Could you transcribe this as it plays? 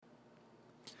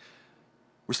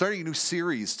We're starting a new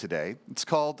series today. It's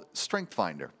called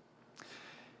Strengthfinder.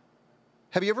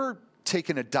 Have you ever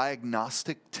taken a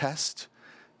diagnostic test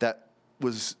that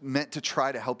was meant to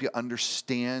try to help you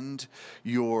understand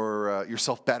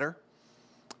yourself better?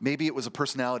 Maybe it was a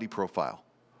personality profile,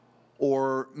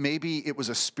 or maybe it was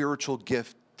a spiritual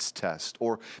gifts test,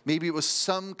 or maybe it was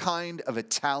some kind of a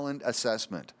talent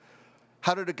assessment.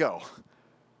 How did it go?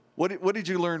 What did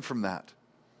you learn from that?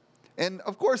 And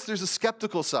of course, there's a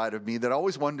skeptical side of me that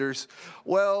always wonders,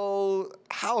 well,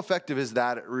 how effective is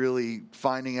that at really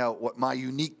finding out what my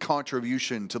unique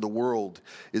contribution to the world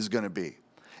is going to be?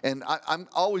 And I'm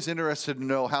always interested to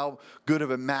know how good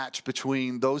of a match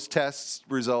between those tests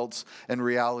results and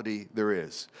reality there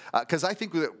is. Because I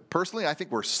think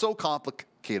we're so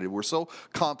complicated. We're so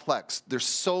complex. There's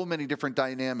so many different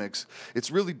dynamics.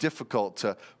 It's really difficult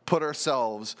to put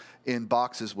ourselves in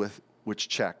boxes with which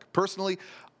check. Personally,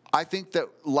 I think that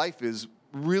life is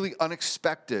really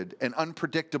unexpected and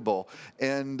unpredictable,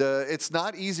 and it's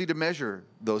not easy to measure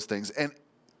those things. And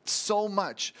so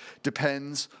much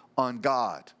depends on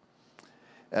God.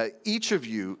 Each of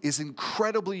you is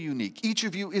incredibly unique. Each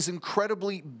of you is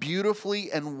incredibly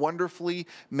beautifully and wonderfully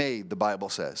made, the Bible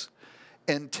says.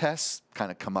 And tests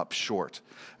kind of come up short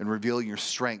in revealing your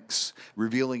strengths,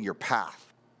 revealing your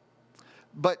path.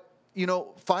 But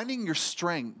finding your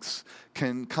strengths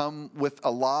can come with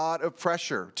a lot of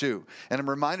pressure too. And I'm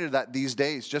reminded of that these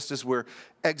days, just as we're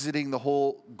exiting the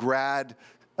whole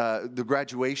the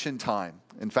graduation time.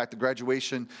 In fact, the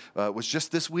graduation was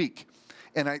just this week.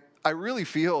 And I really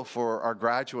feel for our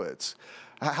graduates.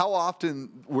 How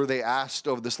often were they asked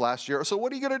over this last year, so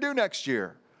what are you going to do next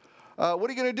year? What are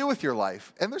you going to do with your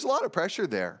life? And there's a lot of pressure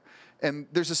there. And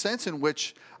there's a sense in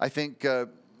which I think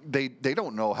they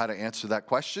don't know how to answer that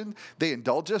question. They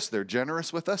indulge us. They're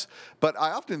generous with us. But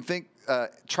I often think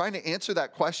trying to answer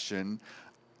that question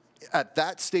at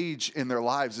that stage in their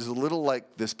lives is a little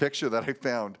like this picture that I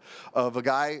found of a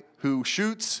guy who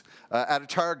shoots at a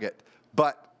target,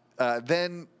 but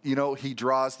then he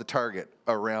draws the target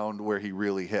around where he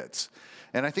really hits.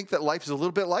 And I think that life is a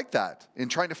little bit like that, in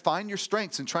trying to find your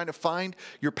strengths and trying to find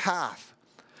your path.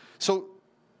 So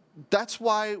that's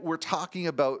why we're talking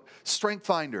about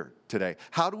Strengthfinder today.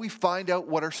 How do we find out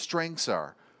what our strengths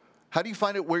are? How do you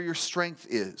find out where your strength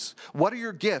is? What are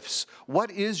your gifts?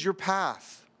 What is your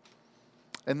path?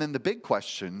 And then the big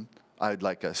question I'd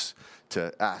like us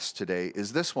to ask today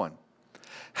is this one.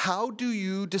 How do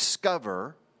you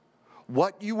discover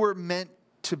what you were meant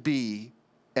to be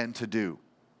and to do?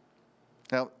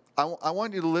 Now, I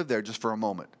want you to live there just for a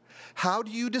moment. How do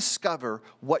you discover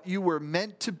what you were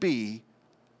meant to be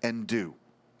and do?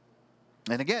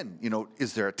 And again,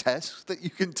 is there a test that you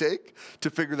can take to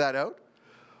figure that out?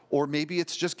 Or maybe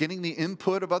it's just getting the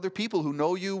input of other people who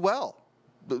know you well.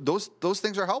 Those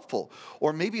things are helpful.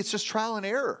 Or maybe it's just trial and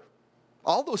error.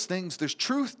 All those things, there's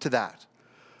truth to that.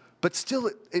 But still,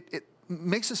 it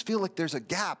makes us feel like there's a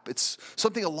gap. It's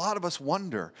something a lot of us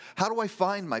wonder. How do I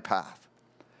find my path?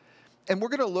 And we're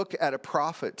going to look at a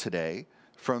prophet today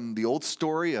from the old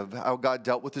story of how God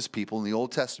dealt with his people in the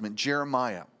Old Testament,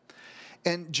 Jeremiah.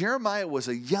 And Jeremiah was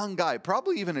a young guy,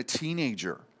 probably even a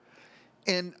teenager.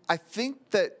 And I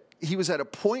think that he was at a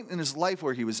point in his life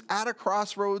where he was at a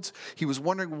crossroads. He was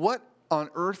wondering, what on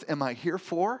earth am I here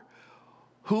for?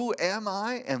 Who am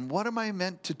I and what am I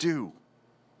meant to do?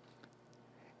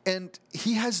 And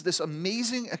he has this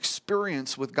amazing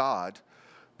experience with God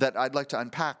that I'd like to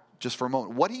unpack just for a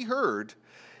moment. What he heard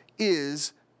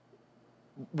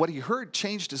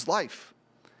changed his life.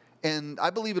 And I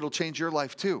believe it'll change your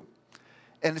life too.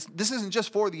 And this isn't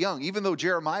just for the young. Even though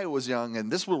Jeremiah was young,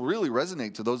 and this will really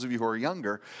resonate to those of you who are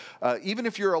younger, even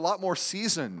if you're a lot more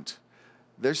seasoned,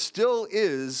 there still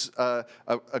is a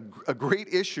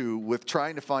great issue with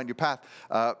trying to find your path.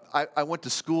 I went to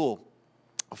school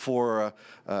at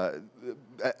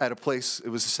a place. It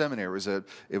was a seminary.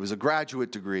 It was a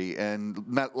graduate degree, and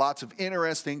met lots of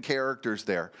interesting characters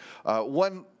there.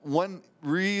 One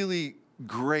really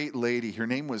great lady. Her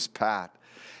name was Pat,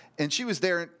 and she was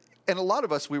there. And a lot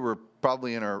of us, we were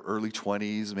probably in our early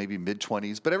 20s, maybe mid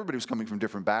 20s, but everybody was coming from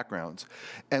different backgrounds.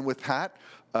 And with Pat,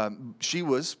 she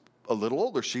was a little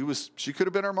older. She could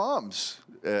have been our moms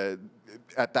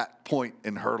at that point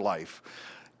in her life.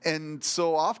 And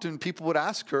so often people would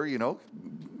ask her,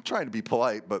 trying to be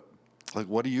polite, but like,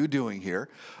 what are you doing here?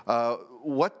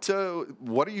 What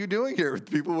are you doing here?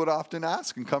 People would often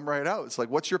ask and come right out. It's like,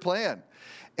 what's your plan?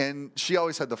 And she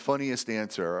always had the funniest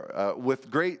answer. With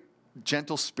great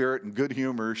gentle spirit and good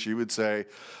humor, she would say,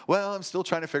 well, I'm still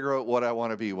trying to figure out what I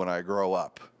want to be when I grow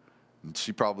up. And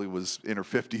she probably was in her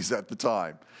 50s at the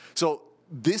time. So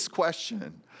this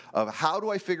question of how do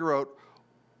I figure out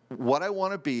what I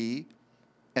want to be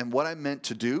and what I'm meant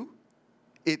to do,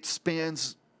 it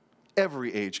spans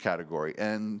every age category.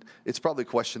 And it's probably a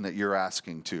question that you're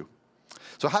asking too.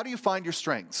 So how do you find your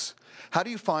strengths? How do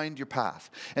you find your path?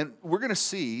 And we're going to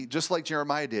see, just like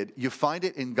Jeremiah did, you find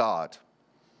it in God.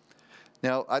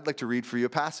 Now, I'd like to read for you a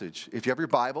passage. If you have your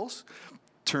Bibles,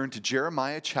 turn to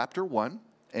Jeremiah chapter 1,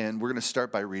 and we're going to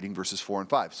start by reading verses 4 and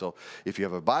 5. So if you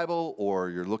have a Bible or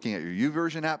you're looking at your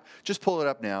YouVersion app, just pull it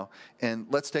up now, and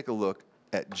let's take a look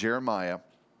at Jeremiah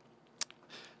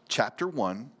chapter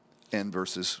 1 and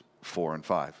verses 4 and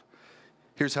 5.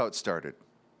 Here's how it started.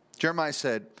 Jeremiah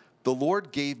said, "The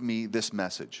Lord gave me this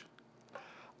message.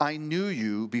 I knew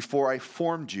you before I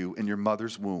formed you in your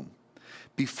mother's womb.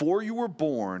 Before you were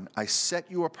born, I set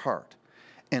you apart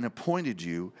and appointed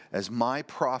you as my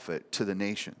prophet to the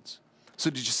nations." So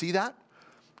did you see that?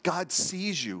 God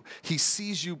sees you. He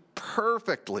sees you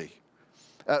perfectly.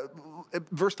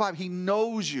 Verse 5, he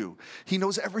knows you. He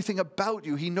knows everything about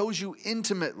you. He knows you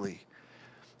intimately.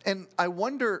 And I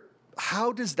wonder,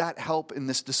 how does that help in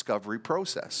this discovery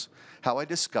process? How I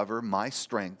discover my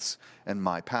strengths and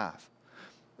my path.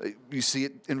 You see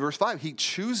it in verse 5. He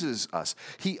chooses us.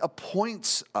 He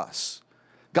appoints us.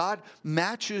 God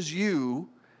matches you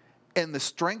and the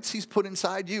strengths he's put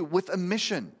inside you with a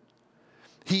mission.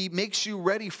 He makes you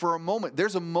ready for a moment.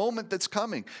 There's a moment that's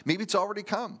coming. Maybe it's already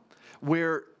come,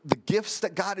 where the gifts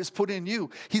that God has put in you,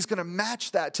 he's going to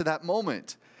match that to that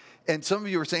moment. And some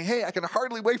of you are saying, hey, I can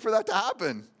hardly wait for that to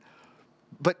happen.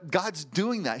 But God's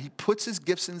doing that. He puts his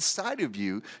gifts inside of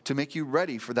you to make you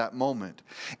ready for that moment.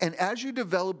 And as you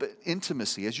develop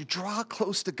intimacy, as you draw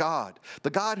close to God, the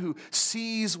God who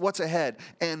sees what's ahead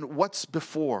and what's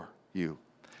before you,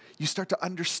 you start to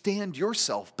understand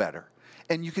yourself better.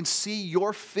 And you can see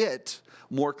your fit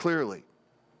more clearly.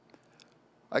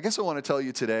 I guess I want to tell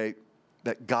you today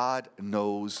that God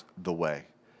knows the way.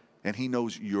 And he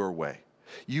knows your way.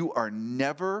 You are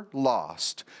never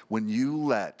lost when you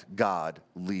let God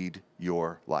lead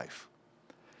your life.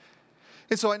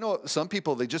 And so I know some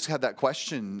people, they just have that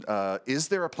question, is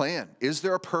there a plan? Is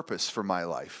there a purpose for my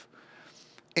life?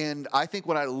 And I think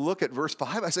when I look at verse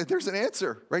 5, I said, there's an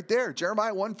answer right there.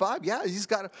 Jeremiah 1:5, yeah, he's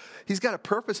got a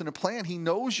purpose and a plan. He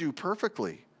knows you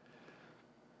perfectly.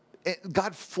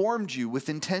 God formed you with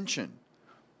intention.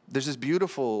 There's this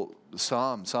beautiful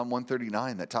Psalm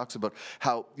 139, that talks about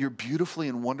how you're beautifully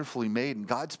and wonderfully made, and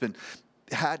God's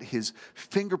had his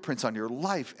fingerprints on your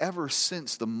life ever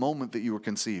since the moment that you were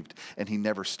conceived, and he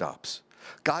never stops.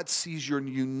 God sees your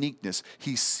uniqueness.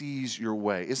 He sees your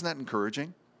way. Isn't that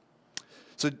encouraging?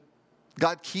 So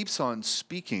God keeps on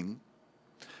speaking.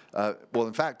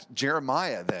 In fact,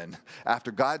 Jeremiah then,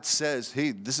 after God says,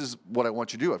 hey, this is what I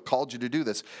want you to do. I've called you to do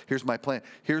this. Here's my plan.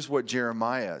 Here's what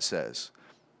Jeremiah says.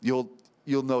 You'll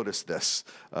notice this,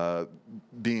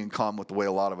 being calm with the way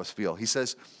a lot of us feel. He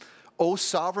says, "O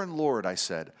sovereign Lord," I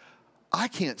said, "I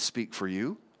can't speak for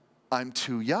you. I'm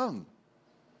too young."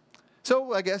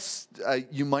 So I guess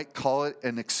you might call it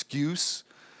an excuse,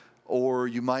 or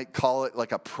you might call it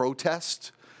like a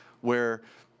protest, where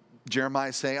Jeremiah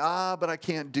is saying, but I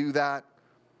can't do that.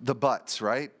 The buts,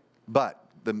 right? But,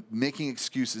 the making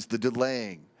excuses, the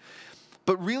delaying.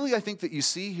 But really, I think that you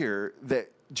see here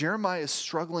that Jeremiah is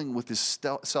struggling with his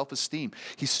self-esteem.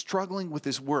 He's struggling with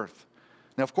his worth.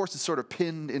 Now, of course, it's sort of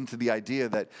pinned into the idea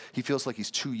that he feels like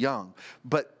he's too young.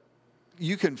 But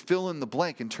you can fill in the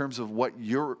blank in terms of what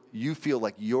you feel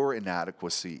like your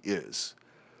inadequacy is.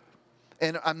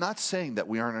 And I'm not saying that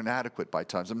we aren't inadequate by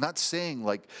times. I'm not saying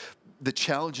like the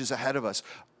challenges ahead of us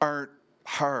aren't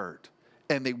hard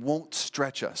and they won't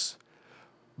stretch us.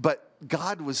 But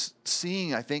God was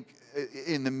seeing, I think,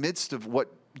 in the midst of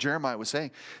what Jeremiah was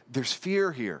saying, there's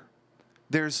fear here.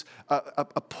 There's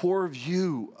a poor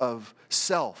view of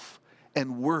self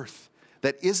and worth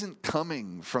that isn't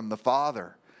coming from the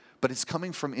Father, but it's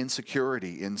coming from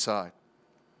insecurity inside.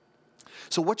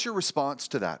 So what's your response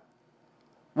to that?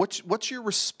 What's your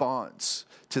response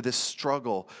to this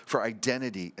struggle for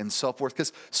identity and self-worth?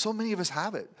 Because so many of us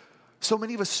have it. So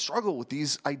many of us struggle with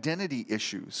these identity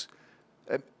issues.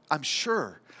 I'm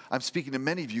sure I'm speaking to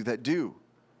many of you that do.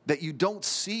 That you don't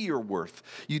see your worth.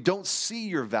 You don't see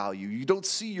your value. You don't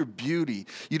see your beauty.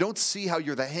 You don't see how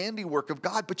you're the handiwork of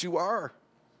God, but you are.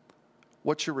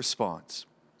 What's your response?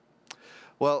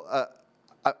 Well,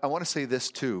 I want to say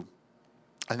this too.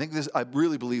 I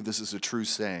really believe this is a true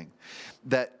saying.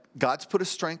 That God's put a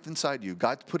strength inside you.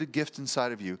 God's put a gift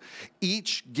inside of you.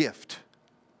 Each gift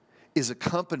is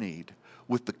accompanied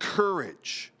with the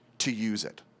courage to use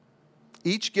it.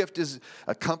 Each gift is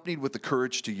accompanied with the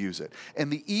courage to use it.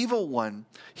 And the evil one,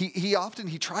 he often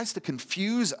tries to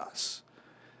confuse us.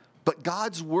 But But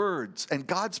God's words and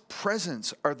God's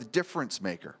presence are the difference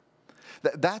maker.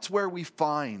 That's where we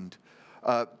find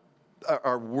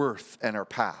our worth and our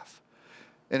path.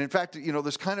 And in fact,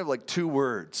 there's kind of like two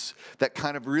words that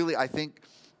kind of really, I think,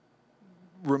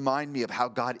 remind me of how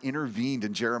God intervened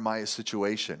in Jeremiah's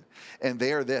situation. And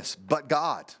they are this: but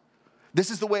God. This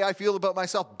is the way I feel about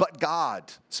myself, but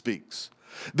God speaks.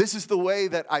 This is the way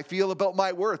that I feel about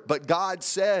my worth, but God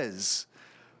says.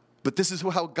 But this is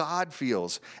how God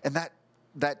feels. And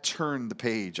that turned the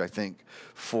page, I think,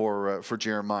 for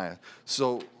Jeremiah.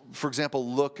 So, for example,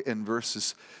 look in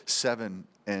verses 7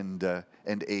 and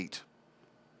 8.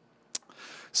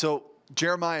 So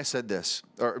Jeremiah said this,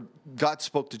 or God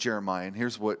spoke to Jeremiah, and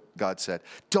here's what God said: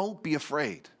 don't be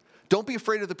afraid. Don't be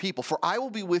afraid of the people, for I will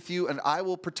be with you and I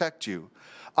will protect you.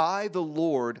 I, the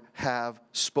Lord, have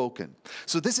spoken.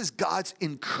 So this is God's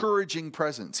encouraging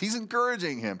presence. He's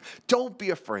encouraging him. Don't be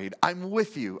afraid. I'm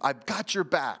with you. I've got your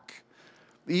back.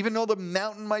 Even though the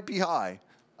mountain might be high,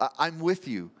 I'm with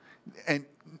you. And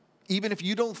even if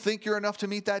you don't think you're enough to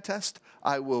meet that test,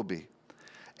 I will be.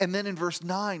 And then in verse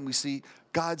 9, we see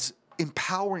God's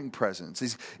empowering presence.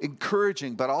 He's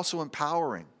encouraging, but also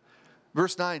empowering.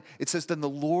 Verse 9, it says, then the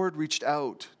Lord reached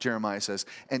out, Jeremiah says,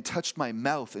 and touched my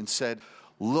mouth and said,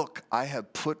 look, I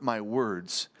have put my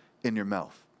words in your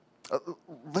mouth.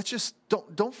 Let's just,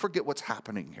 don't forget what's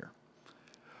happening here.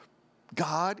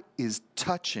 God is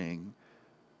touching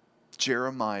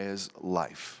Jeremiah's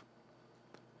life.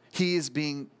 He is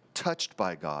being touched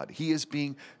by God. He is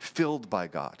being filled by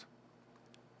God.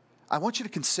 I want you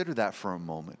to consider that for a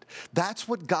moment. That's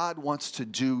what God wants to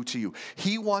do to you.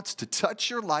 He wants to touch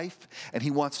your life, and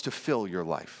he wants to fill your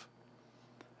life.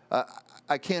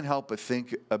 I can't help but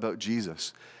think about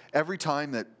Jesus. Every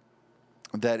time that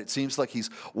it seems like he's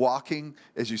walking,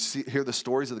 as you hear the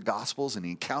stories of the Gospels, and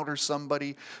he encounters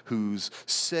somebody who's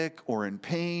sick or in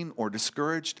pain or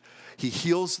discouraged, he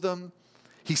heals them.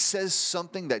 He says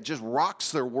something that just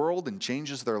rocks their world and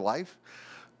changes their life.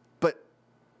 But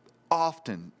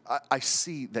often I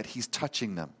see that he's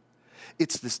touching them.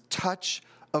 It's this touch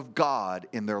of God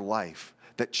in their life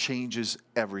that changes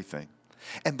everything.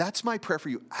 And that's my prayer for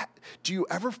you. Do you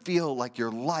ever feel like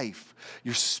your life,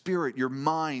 your spirit, your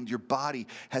mind, your body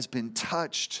has been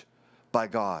touched by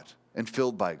God and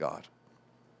filled by God?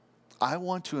 I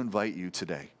want to invite you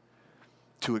today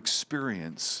to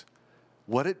experience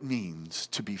what it means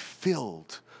to be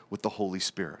filled with the Holy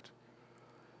Spirit.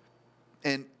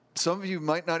 And some of you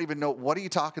might not even know, what are you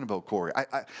talking about, Cory?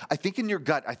 I think in your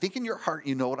gut, I think in your heart,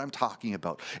 you know what I'm talking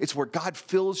about. It's where God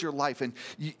fills your life and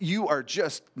you are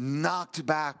just knocked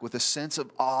back with a sense of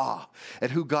awe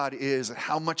at who God is and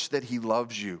how much that he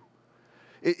loves you.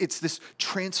 It's this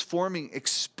transforming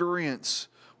experience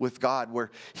with God where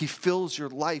he fills your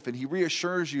life and he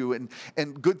reassures you,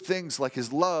 and good things like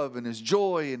his love and his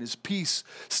joy and his peace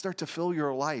start to fill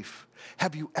your life.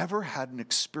 Have you ever had an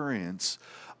experience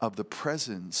of the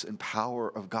presence and power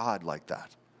of God like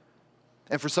that?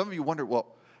 And for some of you wonder, well,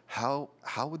 how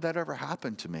would that ever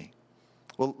happen to me?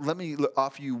 Well, let me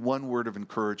offer you one word of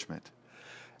encouragement.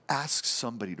 Ask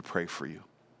somebody to pray for you.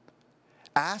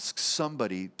 Ask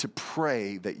somebody to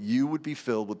pray that you would be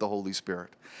filled with the Holy Spirit.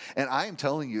 And I am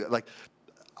telling you, like,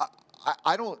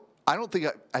 I don't think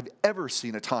I've ever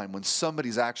seen a time when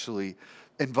somebody's actually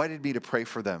invited me to pray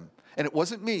for them. And it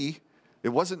wasn't me. It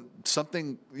wasn't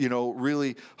something,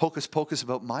 really hocus pocus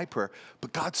about my prayer.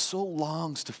 But God so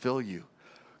longs to fill you.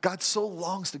 God so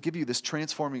longs to give you this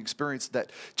transforming experience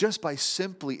that just by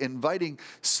simply inviting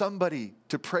somebody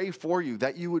to pray for you,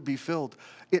 that you would be filled,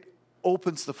 it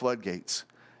opens the floodgates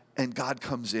and God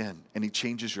comes in and he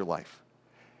changes your life.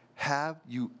 Have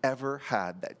you ever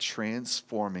had that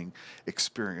transforming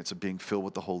experience of being filled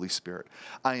with the Holy Spirit?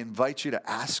 I invite you to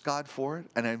ask God for it,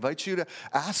 and I invite you to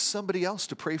ask somebody else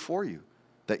to pray for you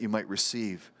that you might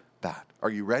receive that. Are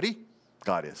you ready?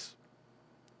 God is.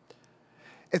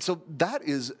 And so that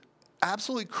is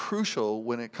absolutely crucial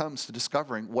when it comes to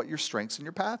discovering what your strengths and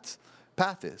your path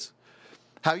is.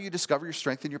 How you discover your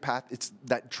strength in your path, it's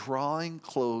that drawing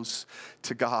close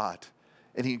to God.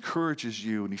 And he encourages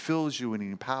you, and he fills you, and he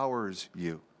empowers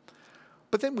you.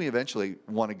 But then we eventually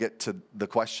want to get to the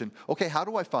question, okay, how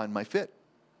do I find my fit?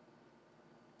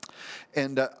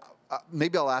 And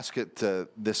maybe I'll ask it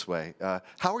this way.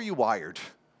 How are you wired?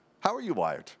 How are you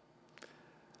wired?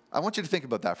 I want you to think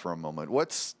about that for a moment.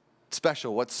 What's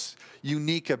special? What's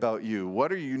unique about you?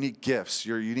 What are your unique gifts,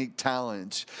 your unique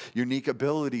talents, your unique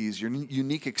abilities, your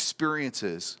unique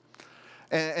experiences?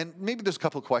 And maybe there's a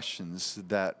couple of questions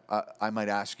that I might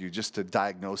ask you just to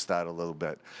diagnose that a little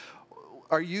bit.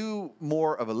 Are you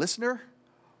more of a listener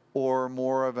or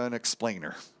more of an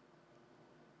explainer?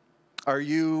 Are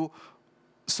you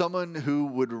someone who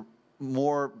would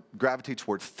more gravitate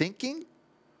toward thinking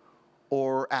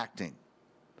or acting?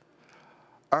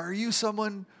 Are you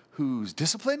someone who's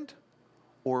disciplined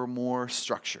or more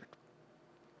structured?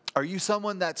 Are you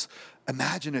someone that's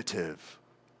imaginative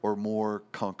or more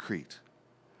concrete?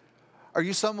 Are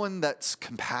you someone that's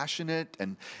compassionate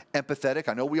and empathetic?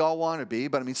 I know we all want to be,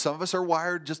 but I mean, some of us are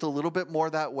wired just a little bit more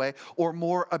that way, or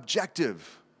more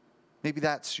objective. Maybe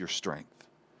that's your strength.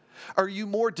 Are you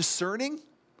more discerning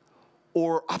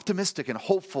or optimistic and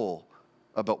hopeful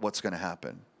about what's going to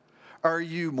happen? Are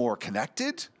you more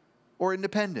connected or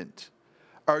independent?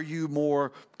 Are you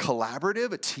more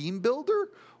collaborative, a team builder,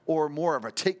 or more of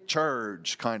a take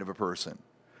charge kind of a person?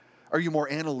 Are you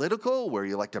more analytical, where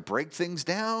you like to break things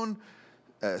down,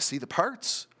 see the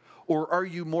parts? Or are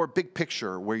you more big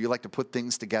picture, where you like to put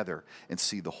things together and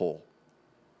see the whole?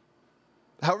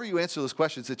 However you answer those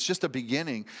questions, it's just a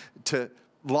beginning to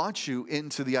launch you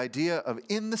into the idea of,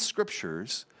 in the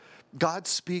scriptures, God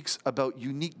speaks about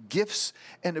unique gifts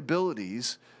and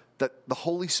abilities that the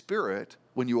Holy Spirit,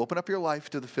 when you open up your life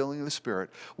to the filling of the Spirit,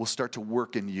 will start to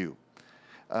work in you.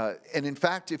 And in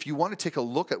fact, if you want to take a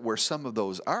look at where some of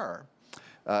those are,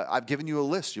 I've given you a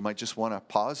list. You might just want to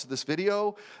pause this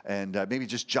video and maybe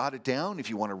just jot it down if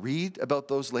you want to read about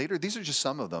those later. These are just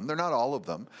some of them. They're not all of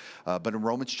them. But in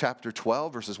Romans chapter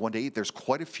 12, verses 1 to 8, there's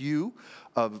quite a few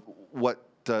of what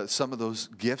some of those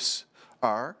gifts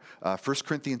are. 1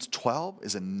 Corinthians 12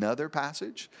 is another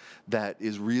passage that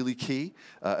is really key.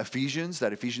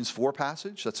 Ephesians 4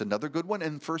 passage, that's another good one.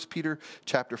 And 1 Peter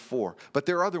chapter 4. But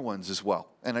there are other ones as well.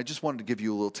 And I just wanted to give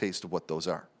you a little taste of what those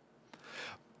are.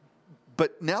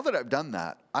 But now that I've done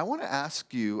that, I want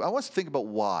to think about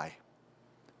why.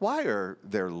 Why are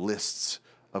there lists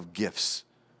of gifts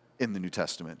in the New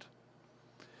Testament?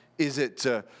 Is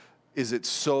it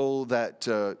so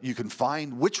that you can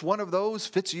find which one of those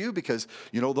fits you? Because,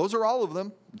 those are all of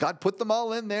them. God put them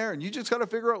all in there, and you just got to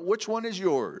figure out which one is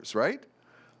yours, right?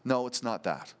 No, it's not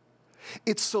that.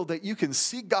 It's so that you can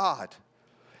see God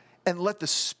and let the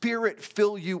Spirit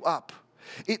fill you up.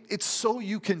 It's so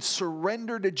you can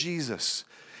surrender to Jesus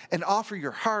and offer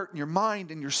your heart and your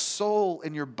mind and your soul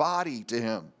and your body to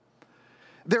Him.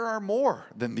 There are more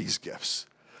than these gifts.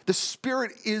 The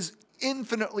Spirit is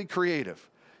infinitely creative.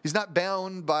 He's not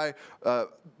bound by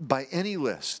any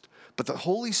list. But the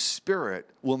Holy Spirit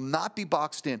will not be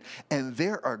boxed in. And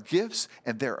there are gifts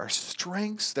and there are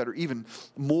strengths that are even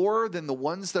more than the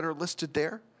ones that are listed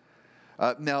there.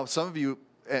 Now, some of you,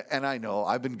 and I know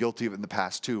I've been guilty of it in the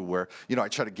past too, where, I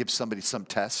try to give somebody some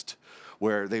test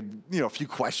where they, a few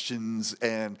questions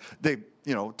and they,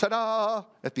 ta-da,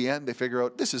 at the end they figure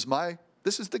out, this is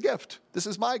the gift. This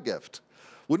is my gift.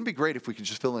 Wouldn't it be great if we could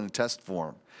just fill in a test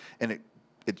form and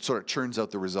it sort of churns out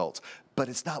the results? But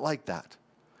it's not like that.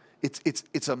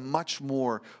 It's a much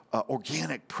more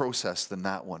organic process than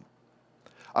that one.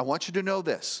 I want you to know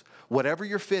this. Whatever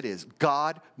your fit is,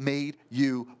 God made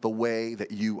you the way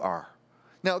that you are.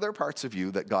 Now, there are parts of you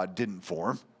that God didn't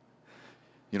form,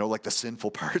 like the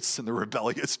sinful parts and the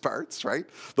rebellious parts, right?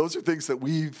 Those are things that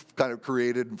we've kind of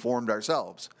created and formed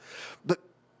ourselves. But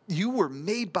you were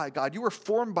made by God. You were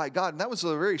formed by God. And that was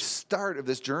the very start of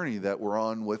this journey that we're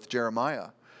on with Jeremiah.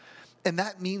 And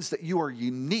that means that you are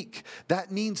unique.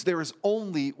 That means there is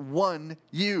only one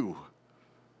you.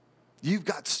 You've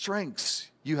got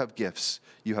strengths. You have gifts.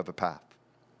 You have a path.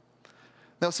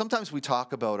 Now, sometimes we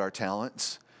talk about our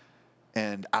talents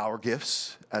and our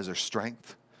gifts as our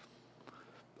strength.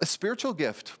 A spiritual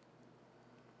gift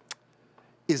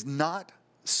is not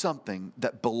something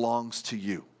that belongs to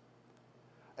you.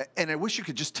 And I wish you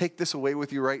could just take this away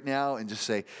with you right now and just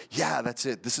say, yeah, that's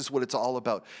it. This is what it's all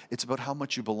about. It's about how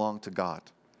much you belong to God.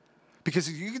 Because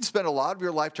you can spend a lot of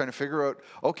your life trying to figure out,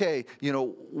 okay,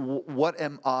 what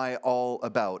am I all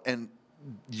about? And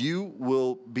you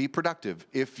will be productive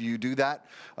if you do that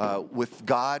with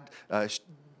God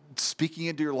speaking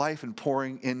into your life and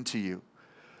pouring into you.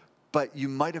 But you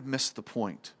might have missed the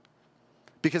point.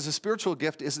 Because a spiritual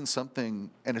gift isn't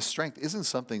something, and a strength isn't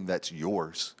something that's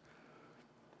yours.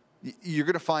 You're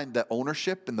going to find that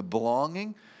ownership and the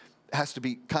belonging has to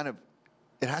be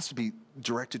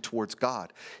directed towards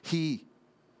God.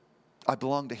 I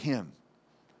belong to Him.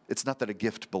 It's not that a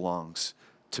gift belongs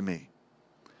to me.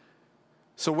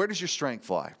 So where does your strength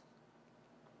lie?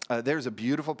 There's a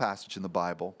beautiful passage in the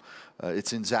Bible.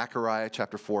 It's in Zechariah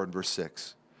chapter 4 and verse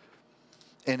 6.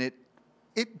 And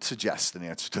it suggests an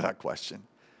answer to that question.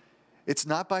 It's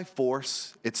not by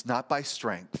force. It's not by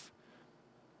strength.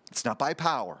 It's not by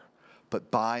power, but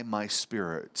by my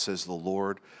Spirit, says the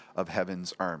Lord of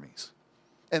heaven's armies.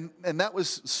 And that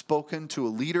was spoken to a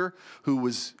leader who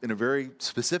was in a very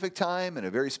specific time, in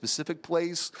a very specific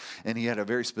place, and he had a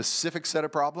very specific set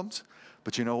of problems.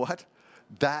 But you know what?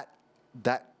 That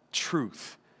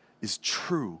truth is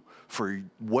true for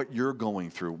what you're going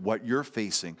through, what you're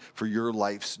facing, for your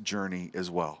life's journey as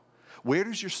well. Where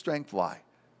does your strength lie?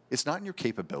 It's not in your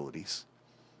capabilities.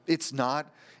 It's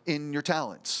not in your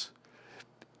talents.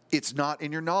 It's not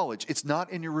in your knowledge. It's not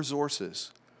in your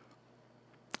resources.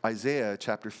 Isaiah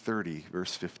chapter 30,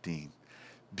 verse 15,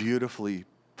 beautifully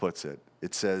puts it.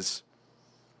 It says,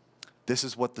 this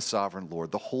is what the sovereign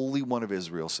Lord, the Holy One of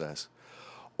Israel says,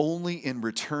 only in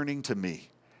returning to me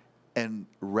and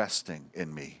resting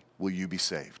in me will you be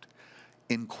saved.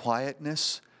 In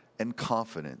quietness and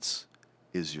confidence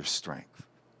is your strength.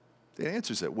 The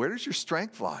answer is that. Where does your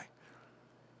strength lie?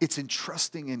 It's in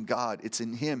trusting in God. It's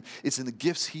in Him. It's in the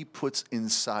gifts He puts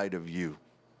inside of you.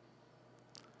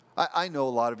 I know a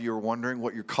lot of you are wondering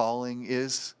what your calling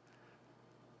is,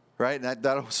 right? And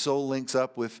that so links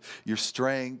up with your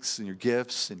strengths and your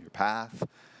gifts and your path.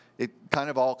 It kind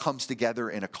of all comes together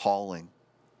in a calling.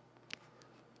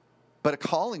 But a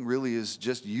calling really is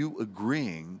just you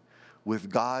agreeing with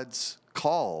God's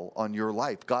call on your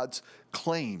life, God's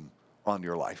claim on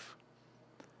your life.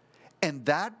 And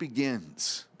that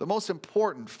begins, the most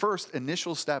important first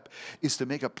initial step is to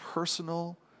make a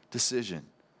personal decision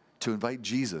to invite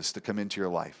Jesus to come into your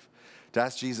life. To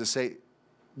ask Jesus, say,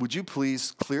 would you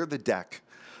please clear the deck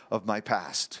of my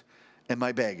past and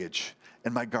my baggage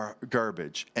and my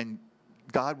garbage? And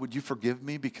God, would you forgive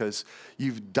me because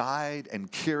you've died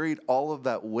and carried all of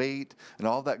that weight and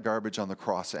all that garbage on the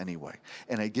cross anyway.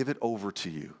 And I give it over to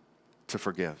you to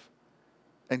forgive.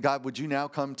 And God, would you now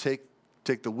come take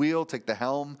the wheel, take the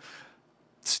helm,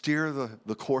 steer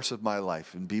the course of my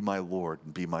life and be my Lord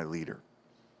and be my leader.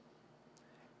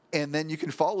 And then you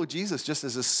can follow Jesus just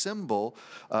as a symbol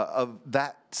of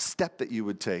that step that you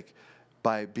would take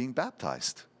by being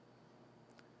baptized.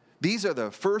 These are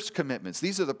the first commitments.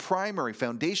 These are the primary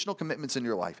foundational commitments in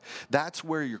your life. That's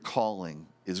where your calling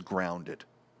is grounded.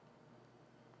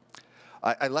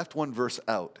 I left one verse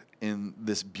out in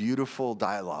this beautiful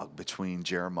dialogue between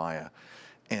Jeremiah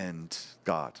and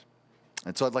God.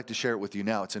 And so I'd like to share it with you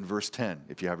now. It's in verse 10,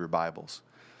 if you have your Bibles.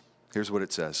 Here's what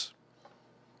it says.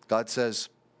 God says,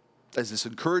 as this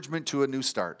encouragement to a new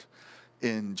start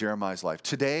in Jeremiah's life,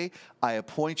 today I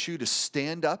appoint you to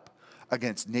stand up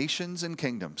against nations and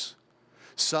kingdoms.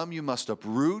 Some you must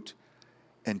uproot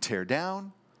and tear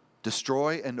down,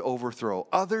 destroy and overthrow.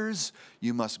 Others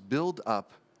you must build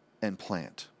up and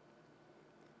plant.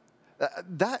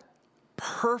 That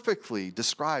perfectly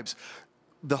describes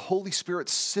the Holy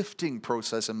Spirit's sifting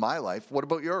process in my life. What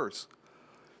about yours?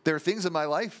 There are things in my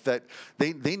life that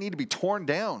they need to be torn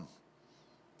down.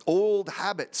 Old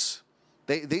habits,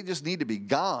 they just need to be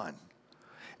gone.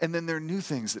 And then there are new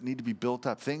things that need to be built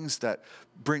up, things that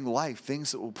bring life,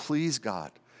 things that will please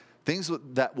God, things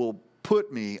that will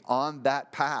put me on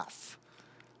that path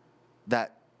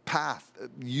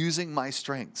using my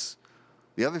strengths.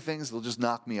 The other things, they'll just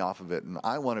knock me off of it, and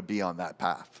I want to be on that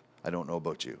path. I don't know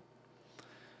about you.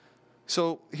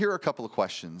 So here are a couple of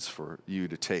questions for you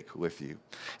to take with you.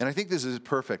 And I think this is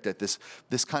perfect at this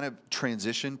kind of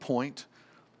transition point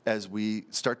as we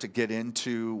start to get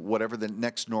into whatever the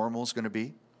next normal is going to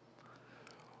be.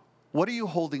 What are you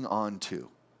holding on to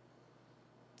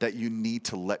that you need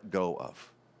to let go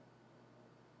of?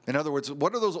 In other words,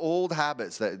 what are those old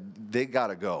habits that they got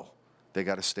to go? They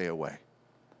got to stay away.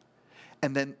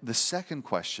 And then the second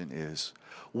question is,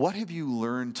 what have you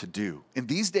learned to do in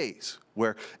these days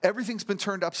where everything's been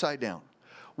turned upside down?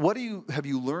 What have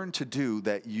you learned to do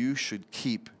that you should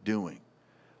keep doing?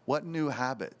 What new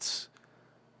habits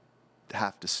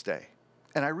have to stay?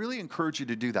 And I really encourage you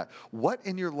to do that. What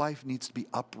in your life needs to be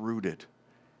uprooted?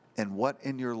 And what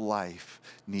in your life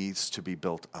needs to be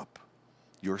built up?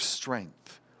 Your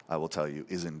strength, I will tell you,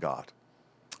 is in God.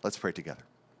 Let's pray together.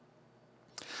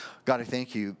 God, I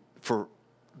thank you for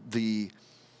the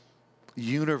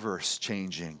universe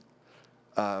changing,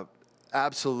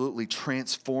 absolutely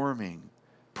transforming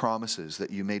promises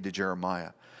that you made to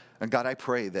Jeremiah. And God, I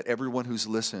pray that everyone who's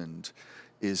listened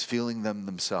is feeling them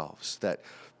themselves, that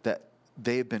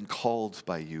they've been called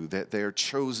by you, that they're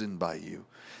chosen by you,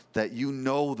 that you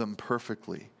know them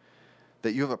perfectly,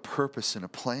 that you have a purpose and a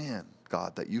plan,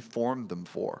 God, that you formed them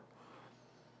for.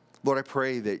 Lord, I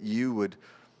pray that you would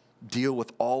deal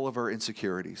with all of our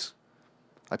insecurities.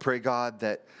 I pray, God,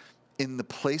 that in the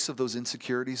place of those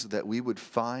insecurities that we would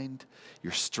find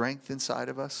your strength inside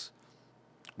of us.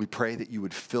 We pray that you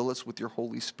would fill us with your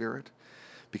Holy Spirit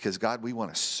because, God, we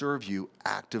want to serve you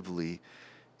actively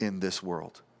in this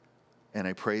world. And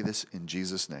I pray this in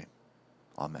Jesus' name.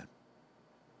 Amen.